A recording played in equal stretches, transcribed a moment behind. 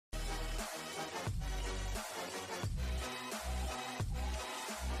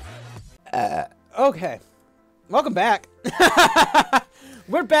Okay. Welcome back.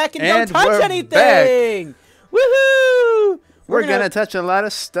 We're back and don't And touch we're anything. Woohoo! We're gonna touch a lot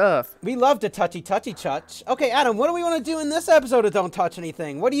of stuff. We love to touchy touch. Okay, Adam, what do we want to do in this episode of Don't Touch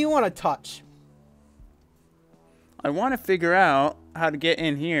Anything? What do you want to touch? I want to figure out how to get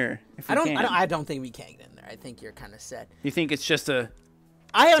in here. If we can. I don't think we can get in there. I think you're kind of set. You think it's just a?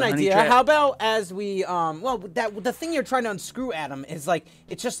 I have an honey idea. trap? How about as we well, the thing you're trying to unscrew, Adam, is like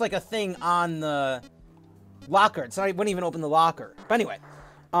it's just like a thing on the locker. It's not, it wouldn't even open the locker. But anyway,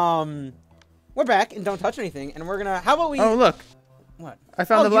 we're back and Don't Touch Anything, and we're gonna. How about we? Oh look! What? I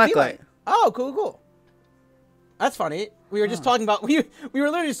found the black UV light. Oh, cool. That's funny. We were just talking about we were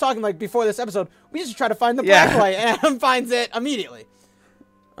literally just talking like before this episode. We just try to find the black light, and Adam finds it immediately.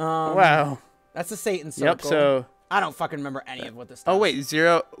 Wow. That's the Satan circle. Yep. So. I don't fucking remember any of what this stuff. Oh wait,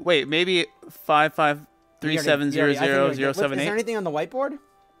 zero. Wait, maybe 553700078. Is there anything on the whiteboard?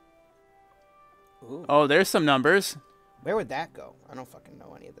 Ooh. Oh, there's some numbers. Where would that go? I don't fucking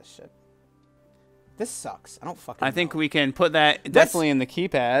know any of this shit. This sucks. I don't fucking I think know. we can put that definitely in the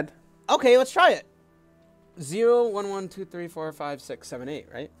keypad. Okay, let's try it. 0, 1, 1, 2, 3, 4, 5, 6, 7, 8,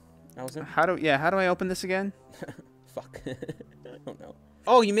 right? That was it? How do I open this again? Fuck. I don't know.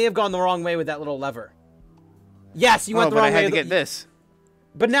 Oh, you may have gone the wrong way with that little lever. Yes, you went the but wrong I way. had to get this.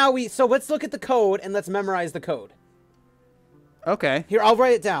 But now so let's look at the code and let's memorize the code. Okay. Here, I'll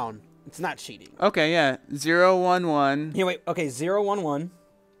write it down. It's not cheating. Okay, yeah. 011. Here, wait. Okay, 0, 1, 1,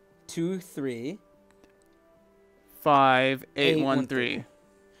 2, 3, 5 8 1 3.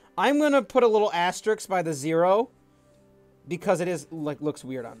 I'm gonna put a little asterisk by the 0 because it is looks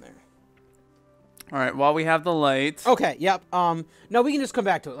weird on there. All right. While we have the lights. Okay. Yep. No, we can just come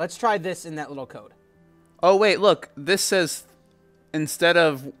back to it. Let's try this in that little code. Oh wait, look. This says instead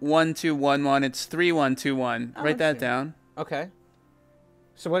of 1211, it's 3121. Write that down. Okay.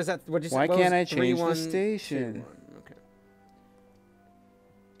 So what is that? What Why can't I change the station? Okay.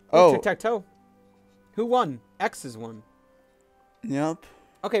 Oh. Tic-tac-toe. Who won? X is won. Yep.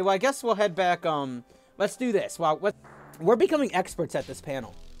 Okay, well, I guess we'll head back. Let's do this. Well, we're becoming experts at this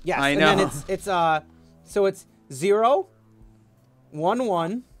panel. Yes, I know. And then so it's 0, 1,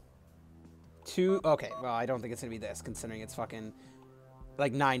 1, 2. Okay, well, I don't think it's gonna be this, considering it's fucking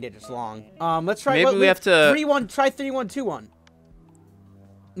like 9 digits long. Let's try. Maybe we have to 3 1. Try 3 1 2 1.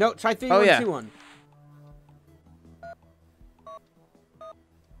 No, try 3 1 2 1.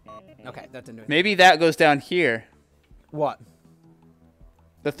 Okay, that didn't do it. Maybe that goes down here. What?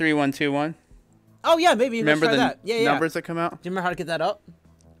 The 3121. Oh yeah, maybe. Remember let's try the that. Yeah. numbers that come out? Do you remember how to get that up?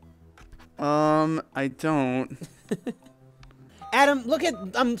 I don't. Adam,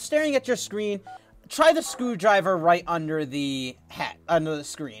 I'm staring at your screen. Try the screwdriver right under the under the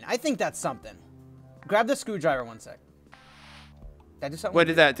screen. I think that's something. Grab the screwdriver 1 sec. Did I do something? What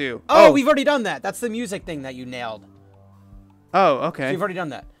did that do? Oh, we've already done that. That's the music thing that you nailed. Oh, okay. So we've already done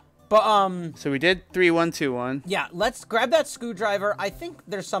that. But, So we did 3121. yeah, let's grab that screwdriver. I think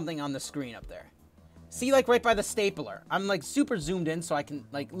there's something on the screen up there. See, like, right by the stapler. I'm, like, super zoomed in so I can,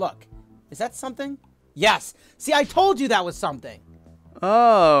 like, look. Is that something? Yes. See, I told you that was something.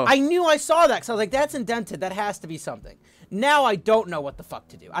 Oh. I knew I saw that, because I was like, that's indented. That has to be something. Now I don't know what the fuck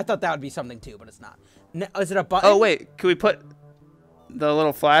to do. I thought that would be something, too, but it's not. Is it a button? Oh, wait. Can we put the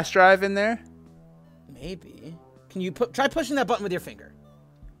little flash drive in there? Maybe. Can you try pushing that button with your finger?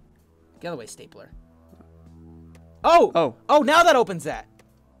 Get out of the way, stapler. Oh! Oh. Oh, now that opens that.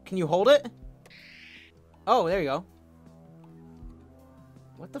 Can you hold it? Oh, there you go.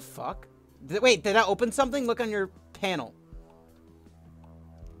 What the fuck? Wait, did that open something? Look on your panel.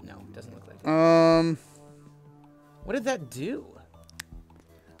 No, it doesn't look like that. What did that do?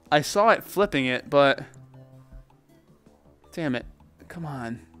 I saw it flipping it, but... Damn it. Come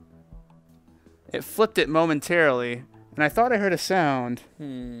on. It flipped it momentarily, and I thought I heard a sound.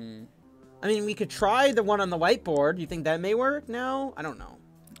 I mean, we could try the one on the whiteboard. You think that may work now? I don't know.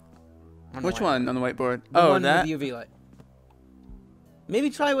 Which one on the whiteboard? The one that? with the UV light. Maybe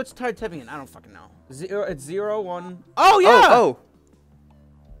try typing in. I don't fucking know. It's 0, 1. Oh, yeah! Oh!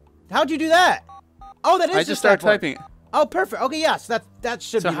 How'd you do that? Oh, that is I just started typing it. Oh, perfect. Okay, yes, that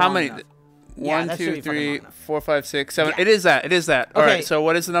should be So how long many? enough. 1, that should 2, be fucking 3, long enough. 4, 5, 6, 7. Yeah. It is that. It is that. All Okay. right. So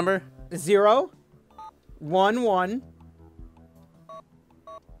what is the number? 0, 1, 1.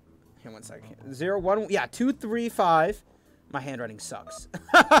 Here, 1 second. 0, 1. Yeah, 2, 3, 5. My handwriting sucks.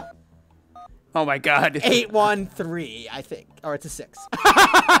 Oh my God. 8, 1, 3. I think, or it's a 6.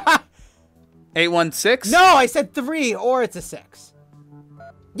 816? No, I said 3, or it's a 6.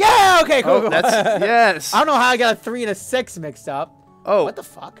 Yeah. Okay. Cool. Oh, cool. that's yes. I don't know how I got a 3 and a 6 mixed up. Oh. What the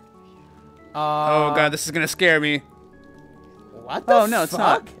fuck? Oh God, this is gonna scare me. What the Oh, no, it's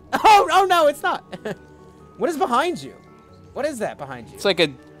not. fuck? Oh, no, it's not. What is behind you? What is that behind you? It's like a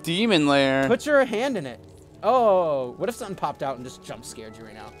demon lair. Put your hand in it. Oh, what if something popped out and just jump scared you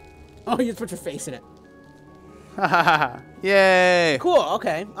right now? Oh, you just put your face in it. Yay. Cool,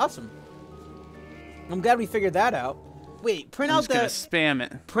 okay, awesome. I'm glad we figured that out. Wait, print I'm out just gonna the spam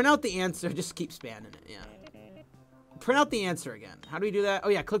it. print out the answer. Just keep spamming it, yeah. Print out the answer again. How do we do that? Oh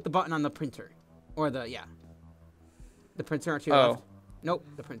yeah, click the button on the printer. Or the the printer to your Oh. left. Nope,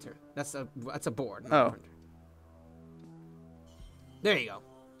 the printer. That's a board, not Oh. a printer. There you go.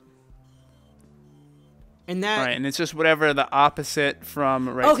 And that Right, and it's just whatever the opposite from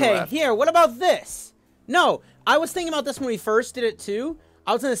right to okay, left. here, what about this? No, I was thinking about this when we first did it too.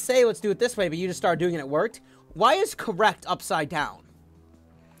 I was gonna say let's do it this way, but you just started doing it, it worked. Why is correct upside down?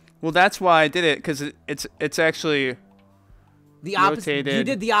 Well, that's why I did it, because it's actually The opposite. You rotated.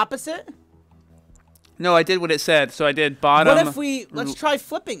 did the opposite? No, I did what it said. So I did bottom. What if let's try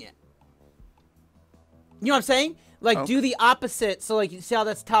flipping it? You know what I'm saying? Like, Okay. do the opposite. So, like, you see how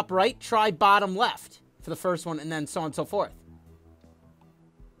that's top right? Try bottom left for the first one, and then so on and so forth.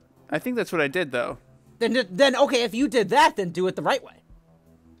 I think that's what I did, though. Then okay, if you did that, then do it the right way.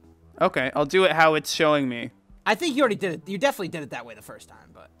 Okay, I'll do it how it's showing me. I think you already did it. You definitely did it that way the first time,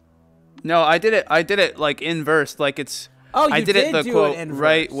 but. No, I did it like inverse, like it's. Oh, you I did it the do quote inverse.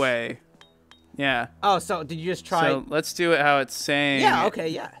 right way. Yeah. Oh, so did you just try? So let's do it how it's saying. Yeah. it. Okay.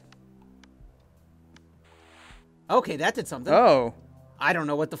 Yeah. Okay, that did something. Oh. I don't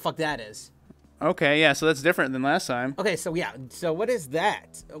know what the fuck that is. Okay, yeah, so that's different than last time. Okay, so yeah, so what is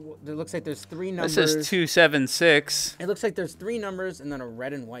that? It looks like there's three numbers. This says 276. It looks like there's three numbers and then a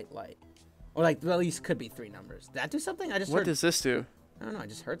red and white light. Or like, well, at least could be three numbers. Did that do something? I just What heard. does this do? I don't know. I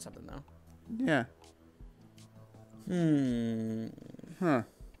just heard something though. Yeah. Huh.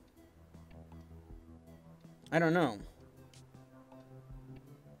 I don't know.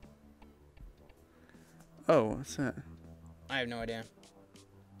 Oh, what's that? I have no idea.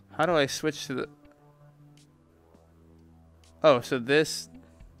 How do I switch to the... Oh, so this...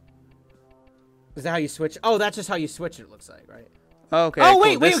 Is that how you switch? Oh, that's just how you switch it, looks like, right? Oh, okay, Oh, cool.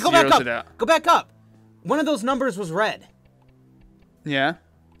 wait, This go back zeroes up. it out. Go back up. One of those numbers was red. Yeah?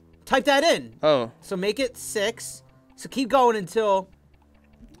 Type that in. Oh, So make it 6. So keep going until...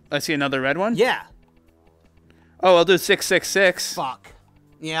 I see another red one? Yeah. Oh, I'll do 666. Fuck.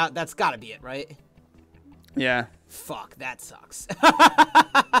 Yeah, that's gotta be it, right? Yeah. Fuck, that sucks.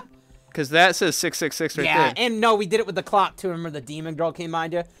 Because that says 666 right Yeah, there. and no, we did it with the clock too. Remember the demon girl came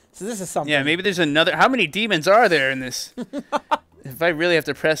behind you? So this is something. Yeah, maybe there's another... How many demons are there in this? If I really have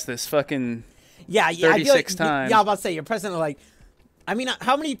to press this fucking... Yeah, I feel 36 like, times. Yeah, I was about to say, you're pressing it like... I mean,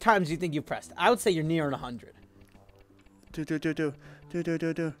 how many times do you think you pressed? I would say you're nearing 100. Do.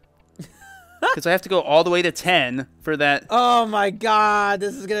 Because I have to go all the way to 10 for that. Oh my god,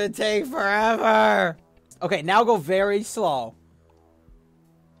 this is gonna take forever. Okay, now go very slow.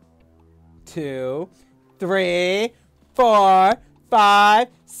 2, 3, 4, 5,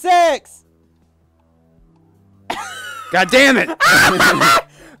 6. God damn it!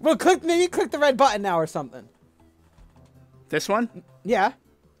 Well, maybe click the red button now or something. This one? Yeah.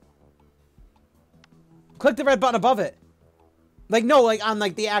 Click the red button above it. Like, no, like on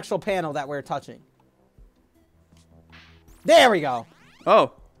like the actual panel that we're touching. There we go.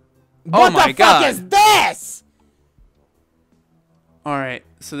 Oh. What my the God. fuck is this? Alright,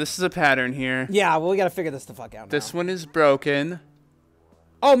 so this is a pattern here. Yeah, well, we gotta figure this the fuck out now. This one is broken.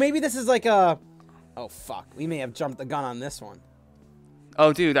 Oh, maybe this is like a... Oh, fuck. We may have jumped the gun on this one.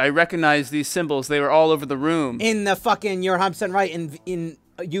 Oh, dude, I recognize these symbols. They were all over the room. In the fucking... You're 100% right. In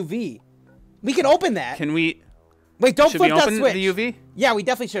UV. We can open that. Can we... Wait, don't Should flip we that open switch. the UV? Yeah, we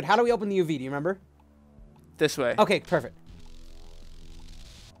definitely should. How do we open the UV? Do you remember? This way. Okay, perfect.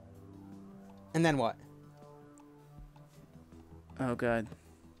 And then what? Oh, God.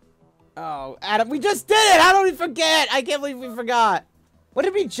 Oh, Adam, we just did it! How do we forget? I can't believe we forgot. What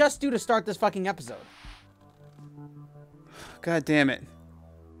did we just do to start this fucking episode? God damn it.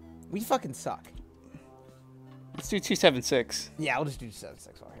 We fucking suck. Let's do 276. Yeah, we'll just do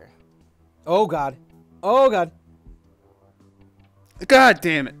 7-6 while here. Oh, God. Oh, God. God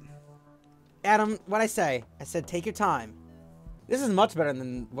damn it. Adam, what'd I say? I said take your time. This is much better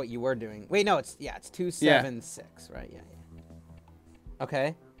than what you were doing. Wait, no, it's 276, right? Yeah.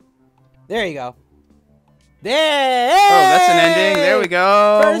 Okay. There you go. There. Oh, that's an ending. There we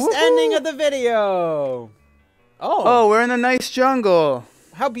go. First Woohoo. ending of the video. Oh. Oh, we're in a nice jungle.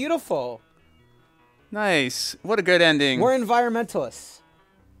 How beautiful. Nice. What a good ending. We're environmentalists.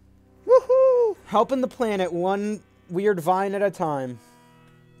 Woohoo. Helping the planet one weird vine at a time.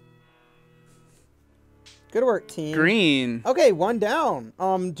 Good work, team. Green. Okay, 1 down.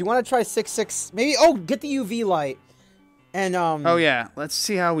 Do you want to try 6-6? Maybe. Oh, get the UV light. And Oh yeah. Let's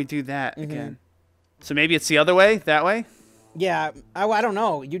see how we do that again. So maybe it's the other way. That way. Yeah. I don't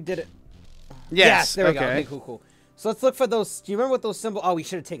know. You did it. Yes. There we go. Okay, cool. So let's look for those. Do you remember what those symbols? Oh, we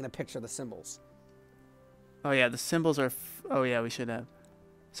should have taken a picture of the symbols. Oh yeah. The symbols are. Oh yeah. We should have.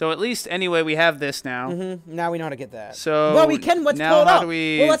 So at least anyway, we have this now. Now we know how to get that. So well, we can. Let's now pull it how up. do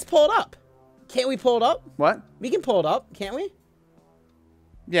we... Well, let's pull it up. Can't we pull it up? What? We can pull it up, can't we?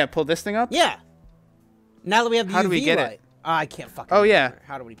 Yeah. Pull this thing up. Yeah. Now that we have the How UV do we get light. it? I can't fucking. Oh yeah.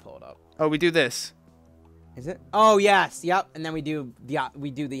 How do we pull it up? Oh, we do this. Is it? Oh yes. Yep. And then we do the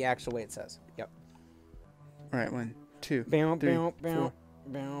actual way it says. Yep. All right. 1, 2, Bow, 3, bow, 4. bow,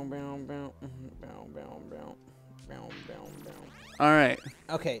 bow, bow, bow, bow, bow, bow, bow, bow, bow. All right.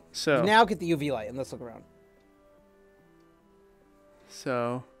 Okay. So now get the UV light and let's look around.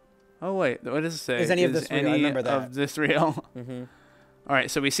 So, oh wait, what does it say? Is any of this real? I remember that. Of this real? All right.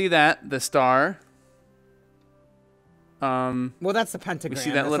 So we see that the star. Well, that's the pentagram. We see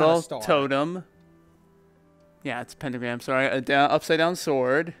that that's little not a star. totem. Yeah, it's a pentagram. Sorry, a upside down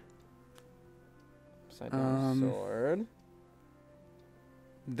sword. Upside down sword.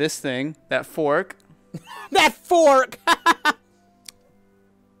 This thing, that fork. That fork.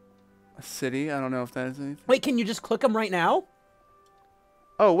 A city. I don't know if that is anything. Wait, can you just click them right now?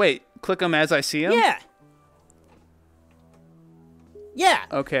 Oh wait, click them as I see them. Yeah. Yeah.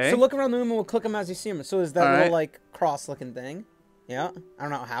 Okay. So look around the room and we'll click them as you see them. So is that All little right. like cross-looking thing? Yeah. I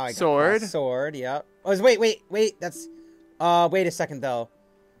don't know how I got Sword. cross. Sword. Yeah. Oh, wait. That's. Wait a second though.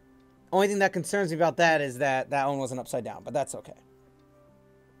 Only thing that concerns me about that is that one wasn't upside down, but that's okay.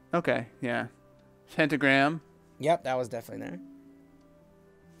 Okay. Yeah. Pentagram. Yep, that was definitely there.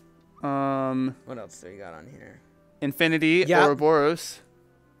 What else do we got on here? Infinity. Yeah. Ouroboros.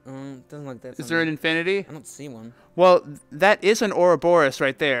 Doesn't look that. Is there an infinity? I don't see one. Well, that is an Ouroboros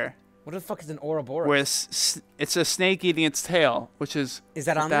right there. What the fuck is an Ouroboros? Where it's a snake eating its tail, which is that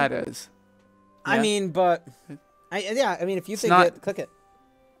what on that there? is. I Yeah. mean, but I mean, if you think not- it, click it.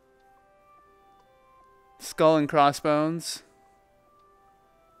 Skull and crossbones.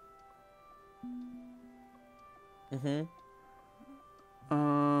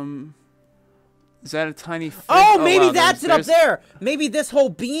 Is that a tiny fish? Oh, maybe wow, that's it up there's- there. Maybe this whole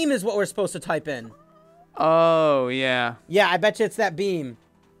beam is what we're supposed to type in. Oh, yeah. Yeah, I bet you it's that beam.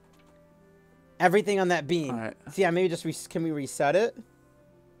 Everything on that beam. All right. So yeah, maybe just can we reset it?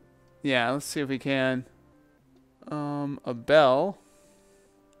 Yeah, let's see if we can. A bell.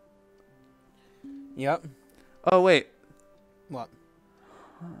 Yep. Oh, wait. What?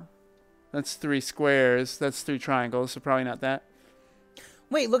 That's 3 squares. That's 3 triangles, so probably not that.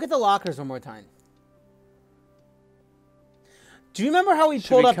 Wait, look at the lockers one more time. Do you remember how we Should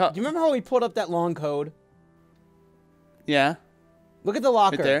pulled we up? cut- Do you remember how we pulled up that long code? Yeah, Look at the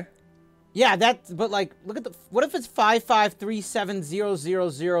locker. right there. Yeah, but like, look at the. What if it's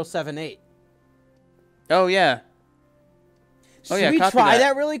 5537000078? Oh, yeah. Oh, Should yeah, we copy try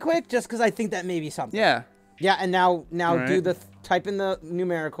that. that really quick? Just because I think that may be something. Yeah. Yeah, and now All do right. the type in the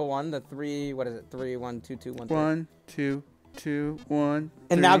numerical one, the 3. What is it? 3 1 2 2 1 3. 1, 2, 2, 1.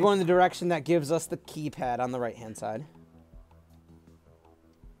 And now 3. go in the direction that gives us the keypad on the right hand side.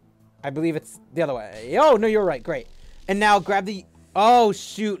 I believe it's the other way. Oh no, you're right. Great. And now grab the. Oh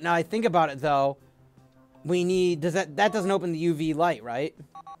shoot! Now I think about it though. We need. That doesn't open the UV light, right?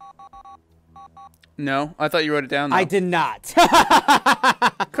 No, I thought you wrote it down. Though. I did not.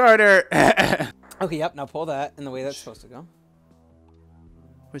 Carter. Okay. Yep. Now pull that in the way that's supposed to go.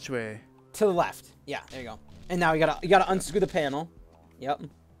 Which way? To the left. Yeah. There you go. And now you gotta unscrew the panel. Yep.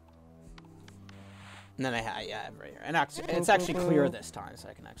 And then I have it right here. And actually, it's actually clear this time, so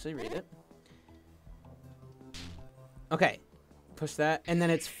I can actually read it. Okay. Push that, and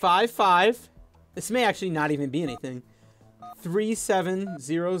then it's 55. This may actually not even be anything.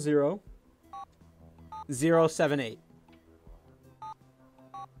 3700078.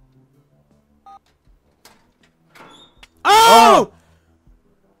 Oh!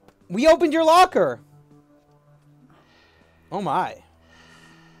 We opened your locker. Oh my.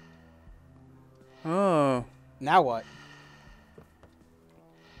 Oh. Now what?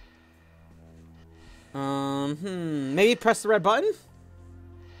 Maybe press the red button?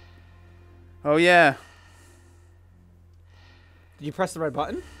 Oh, yeah. Did you press the red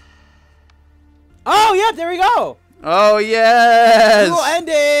button? Oh, yeah, there we go. Oh, yes. Cool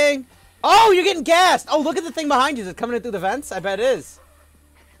ending. Oh, you're getting gassed. Oh, look at the thing behind you. Is it coming in through the vents? I bet it is.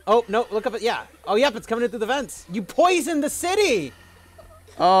 Oh, no, look up at, yeah. Oh, yep, it's coming in through the vents. You poisoned the city.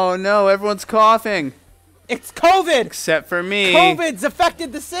 Oh, no, everyone's coughing. It's COVID. Except for me. COVID's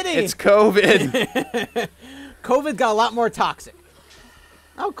affected the city. It's COVID. COVID got a lot more toxic.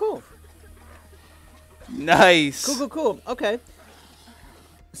 Oh, cool. Nice. Cool. Okay.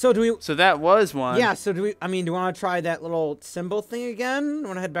 So do we? So that was one. Yeah. So do we? I mean, do you want to try that little symbol thing again?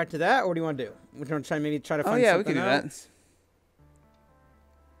 Want to head back to that, or what do you want to do? We want to try to find. Oh yeah, we something can do else?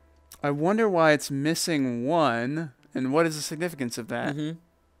 that. I wonder why it's missing one, and what is the significance of that? Mm-hmm.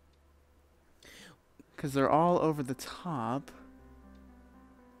 Because they're all over the top.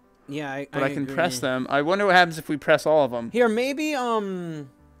 Yeah, But I can agree. press them. I wonder what happens if we press all of them. Here, maybe And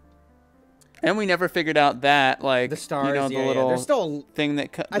we never figured out that, like, the stars. you know, the yeah, little There's still. thing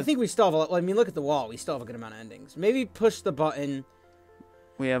that. I think we still have. I mean, look at the wall. We still have a good amount of endings. Maybe push the button.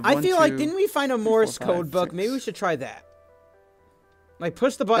 we have. I one, feel like two- didn't we find a Morse five, code book? six. Maybe we should try that. Like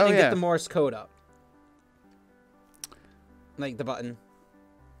push the button Oh, and yeah. get the Morse code up. Like the button.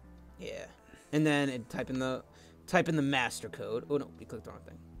 Yeah. And then type in the master code. Oh no, we clicked the wrong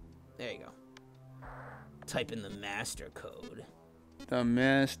thing. There you go. Type in the master code. The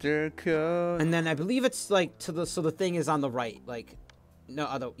master code. And then I believe it's like so the thing is on the right. Like no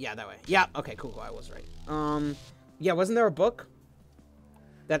other that way. Yeah, okay, cool, I was right. Yeah, wasn't there a book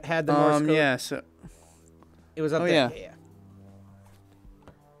that had the Morse code? Yeah, so. It was up Oh, there. yeah.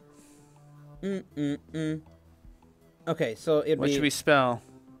 Okay, so it'd What be should we spell?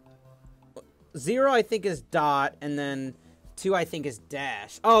 0 I think is dot, and then 2 I think is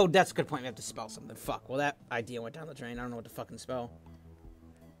dash. Oh, that's a good point. We have to spell something. Fuck. Well, that idea went down the drain. I don't know what to fucking spell.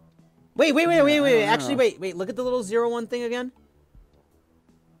 Wait. Actually, wait. Look at the little 0-1 thing again.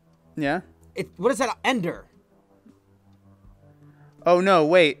 Yeah? What is that? Ender. Oh, no,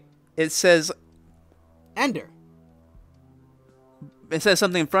 wait. It says Ender.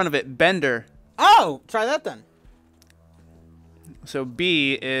 something in front of it. Bender. Oh, try that then. So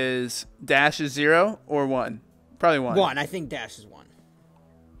B is dash is 0 or 1? Probably 1. 1. I think dash is 1.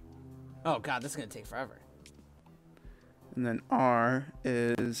 Oh, God, this is going to take forever. And then R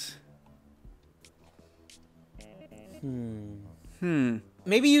is...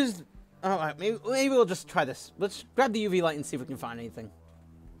 Maybe use... Oh, maybe we'll just try this. Let's grab the UV light and see if we can find anything.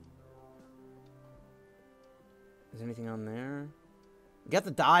 Is there anything on there? We got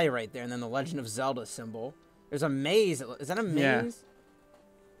the die right there, and then the Legend of Zelda symbol. There's a maze. Is that a maze?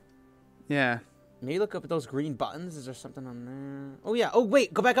 Yeah. Maybe look up at those green buttons. Is there something on there? Oh, yeah. Oh,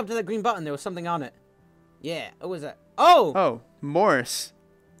 wait. Go back up to that green button. There was something on it. Yeah. What was that? Oh! Oh, Morse.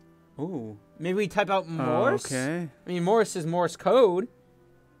 Ooh. Maybe we type out Morse? Okay. I mean, Morse is Morse code.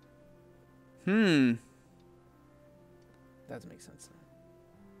 Hmm. That doesn't make sense.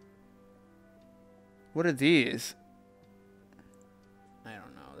 What are these? I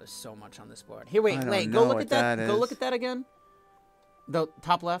don't know. There's so much on this board. Here, wait. I don't Go know look what at that. that Go is. look at that again. The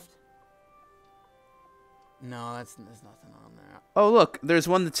top left. No, there's nothing on there. Oh, look. There's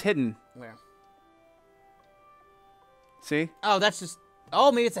one that's hidden. Where? See? Oh, that's just...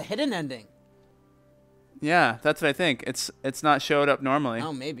 Oh, maybe it's a hidden ending. Yeah, that's what I think. It's not showed up normally.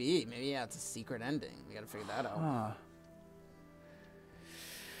 Oh, maybe. Maybe, yeah, it's a secret ending. We gotta figure that out. Ah.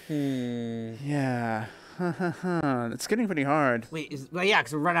 Hmm. Yeah. It's getting pretty hard. Wait, well, yeah,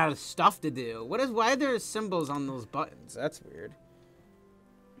 because we're running out of stuff to do. Why are there symbols on those buttons? That's weird.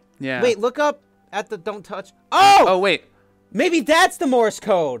 Yeah. Wait, look up at the don't touch. Oh! Oh, wait. Maybe that's the Morse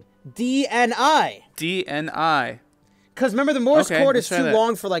code. DNI. DNI. Because remember, the Morse Okay, code let's is try too that.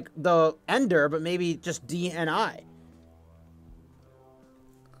 long for, like, the ender, but maybe just DNI. You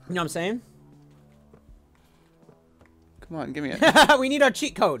know what I'm saying? Come on, give me it. We need our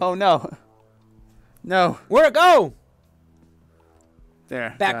cheat code. Oh, no. No. Where'd it go?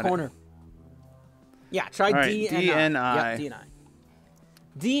 There. Back got it. corner. Yeah, try All right, DNI. DNI. Yep, DNI.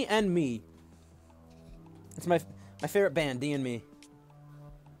 D and Me. It's my favorite band, D and Me.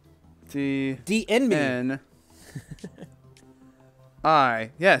 D D and Me. N I.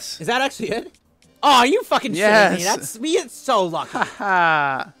 Yes. Is that actually it? Oh, you fucking shitting me. Yes. That's me. It's so lucky.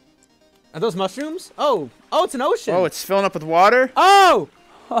 Ha. Are those mushrooms? Oh, it's an ocean. Oh, it's filling up with water. Oh,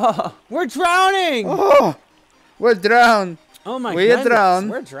 we're drowning. Oh, we're drowned. Oh my we goodness. drown.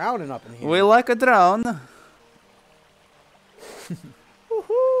 We're drowning up in here. We like a drown.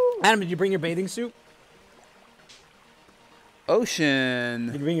 Adam, did you bring your bathing suit? Ocean.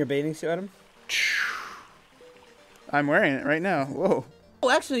 Did you bring your bathing suit, Adam? I'm wearing it right now. Whoa. Oh,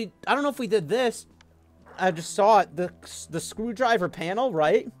 actually, I don't know if we did this. I just saw it. The screwdriver panel,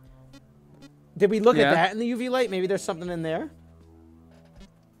 right? Did we look Yeah. at that in the UV light? Maybe there's something in there.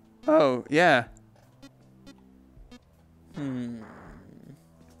 Oh, yeah.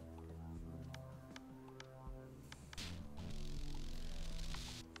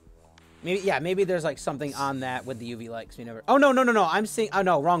 Maybe yeah, maybe there's like something on that with the UV light. 'Cause we never. Oh no. I'm seeing. Oh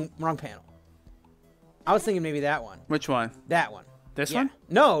no, wrong panel. I was thinking maybe that one. Which one? That one. This Yeah. one?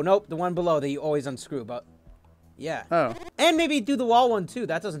 No, nope, the one below that you always unscrew. But yeah. Oh. And maybe do the wall one too.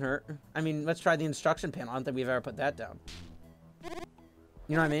 That doesn't hurt. I mean, let's try the instruction panel. I don't think we've ever put that down.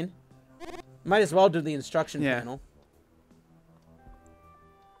 You know what I mean? Might as well do the instruction Yeah. panel.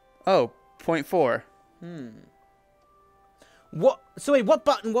 Oh, 0.4. What? So wait, what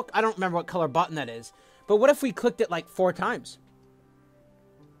button? What? I don't remember what color button that is. But what if we clicked it like 4 times?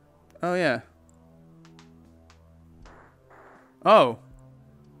 Oh, yeah. Oh.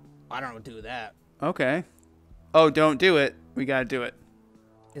 I don't do that. Okay. Oh, don't do it. We gotta do it.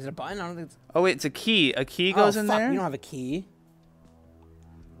 Is it a button? I don't think it's. Oh, wait, it's a key. A key goes oh, in fuck, there? We don't have a key.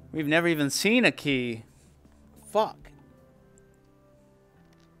 We've never even seen a key. Fuck.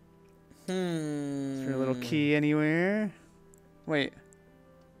 Is there a little key anywhere? Wait.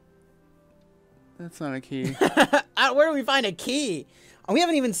 That's not a key. Where do we find a key? We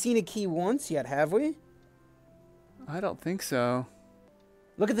haven't even seen a key once yet, have we? I don't think so.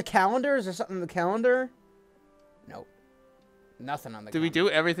 Look at the calendar. Is there something in the calendar? Nope. Nothing on the Did calendar. we do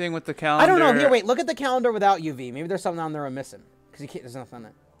everything with the calendar? I don't know. Here, wait. Look at the calendar without UV. Maybe there's something on there I'm missing. Because you can't. There's nothing on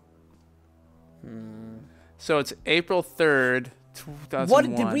it. So it's April 3rd, 2001.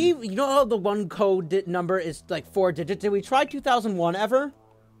 What did we? You know how the one code number is like 4 digits? Did we try 2001 ever?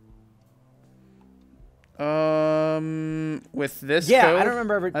 With this Yeah, code? I don't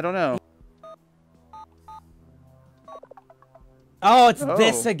remember ever. I don't know. Oh, it's Oh.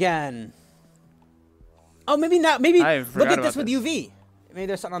 this again. Oh, maybe not. Maybe I look forgot at this about with this. UV. Maybe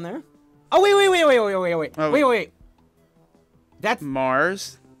there's something on there. Oh wait. Oh. Wait. That's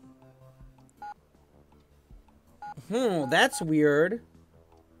Mars? that's weird.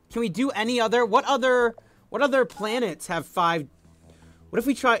 Can we do any other? What other planets have 5? What if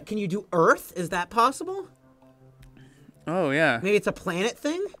we try? Can you do Earth? Is that possible? Oh, yeah. Maybe it's a planet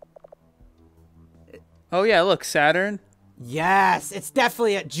thing. Oh, yeah, look, Saturn. Yes, it's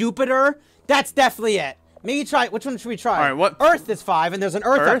definitely it. Jupiter. That's definitely it. Maybe try. Which one should we try? All right, what- Earth is 5, and there's an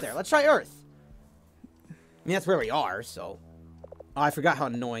Earth up Earth? there. Let's try Earth. I mean, that's where we are. So. Oh, I forgot how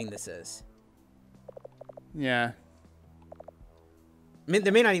annoying this is. Yeah. I mean,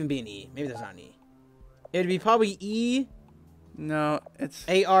 there may not even be an E. Maybe there's not an E. It'd be probably E. No, it's...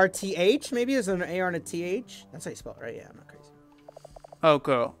 A-R-T-H, maybe? Is there an A-R and a T-H? That's how you spell it, right? Yeah, I'm not crazy. Oh,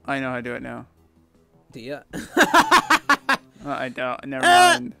 cool. I know how to do it now. Do ya? I don't. Never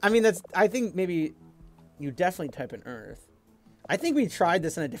mind. I mean, I think maybe you definitely type in Earth. I think we tried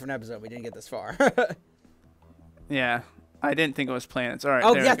this in a different episode. We didn't get this far. Yeah. I didn't think it was planets. All right,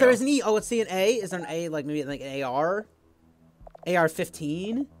 Oh, there yeah, we there go. is an E. Oh, let's see an A. Is there an A, like maybe like an AR?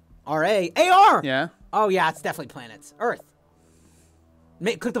 AR-15? R-A. AR! Yeah. Oh, yeah, it's definitely planets. Earth.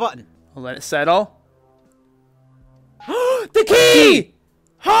 Click the button. We'll let it settle. The key!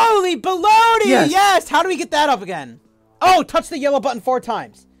 Holy baloney! Yes. Yes! How do we get that up again? Oh, touch the yellow button 4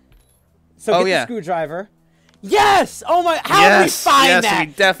 times. So Oh, get the yeah. screwdriver. Yes! Oh my, how did we Yes, find yes, that?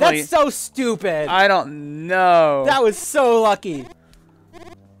 we definitely- That's so stupid. I don't know. That was so lucky.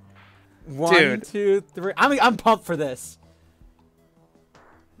 1, Dude. 2, 3. I'm pumped for this.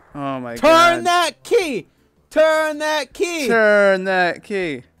 Oh, my God. Turn that key! Turn that key! Turn that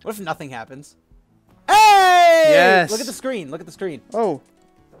key. What if nothing happens? Hey! Yes. Look at the screen. Look at the screen. Oh.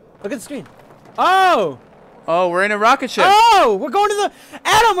 Look at the screen. Oh! Oh, we're in a rocket ship. Oh! We're going to the...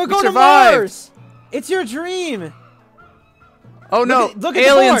 Adam, we're going survived. to Mars! It's your dream! Oh, no. Look at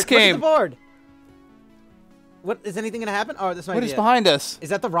Aliens the board. came. Look at the board. What, is anything going to happen? Oh, this might What be is it. behind us? Is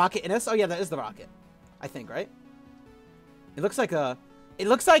that the rocket in us? Oh, yeah, that is the rocket. I think, right? It looks like a... It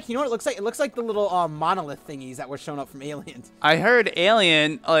looks like... You know what it looks like? It looks like the little monolith thingies that were shown up from Aliens. I heard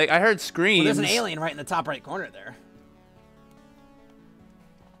alien. Like, I heard screams. Well, there's an alien right in the top right corner there.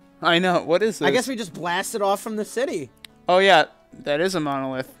 I know. What is this? I guess we just blasted off from the city. Oh, yeah. That is a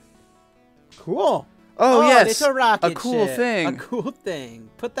monolith. Cool. Oh, yes. It's a rocket A cool ship. thing. A cool thing.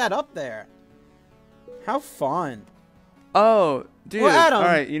 Put that up there. How fun. Oh, dude. Well, Adam- All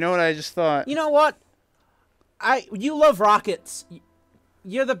right. You know what I just thought? You know what? You love rockets.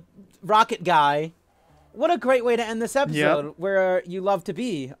 You're the rocket guy. What a great way to end this episode, Yep. where you love to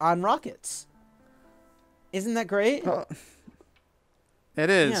be on rockets. Isn't that great? Oh, it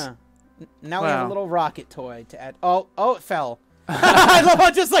is. Yeah. Now we have a Wow. little rocket toy to add. Oh, it fell. I love how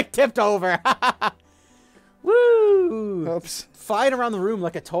it just like tipped over. Woo! Oops. Fly it around the room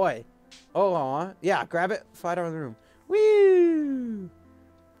like a toy. Oh, yeah, grab it, fly it around the room. Woo!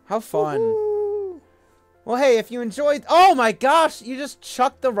 How fun. Woo. Well, hey, if you enjoyed... Oh my gosh, you just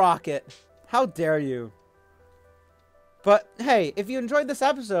chucked the rocket. How dare you. But, hey, if you enjoyed this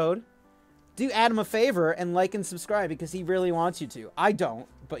episode, do Adam a favor and like and subscribe because he really wants you to. I don't,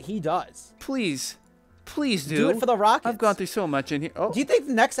 but he does. Please. Please do. Do it for the Rockets. I've gone through so much in here. Oh. Do you think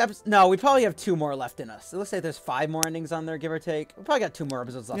the next episode... No, we probably have 2 more left in us. It looks like there's 5 more endings on there, give or take. We probably got 2 more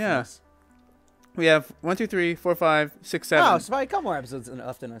episodes left in us. We have 1, 2, 3, 4, 5, 6, 7. Oh, so probably a couple more episodes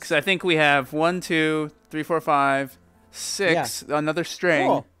left in us. Because I think we have 1, 2, 3, 4, 5, 6, another string,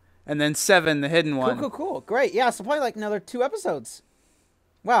 Cool. and then 7, the hidden one. Cool. Great. Yeah, so probably like another 2 episodes.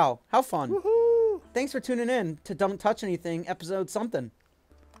 Wow, how fun. Woohoo! Thanks for tuning in to Don't Touch Anything, episode something.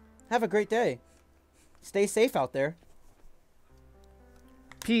 Have a great day. Stay safe out there.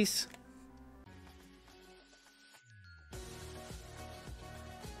 Peace.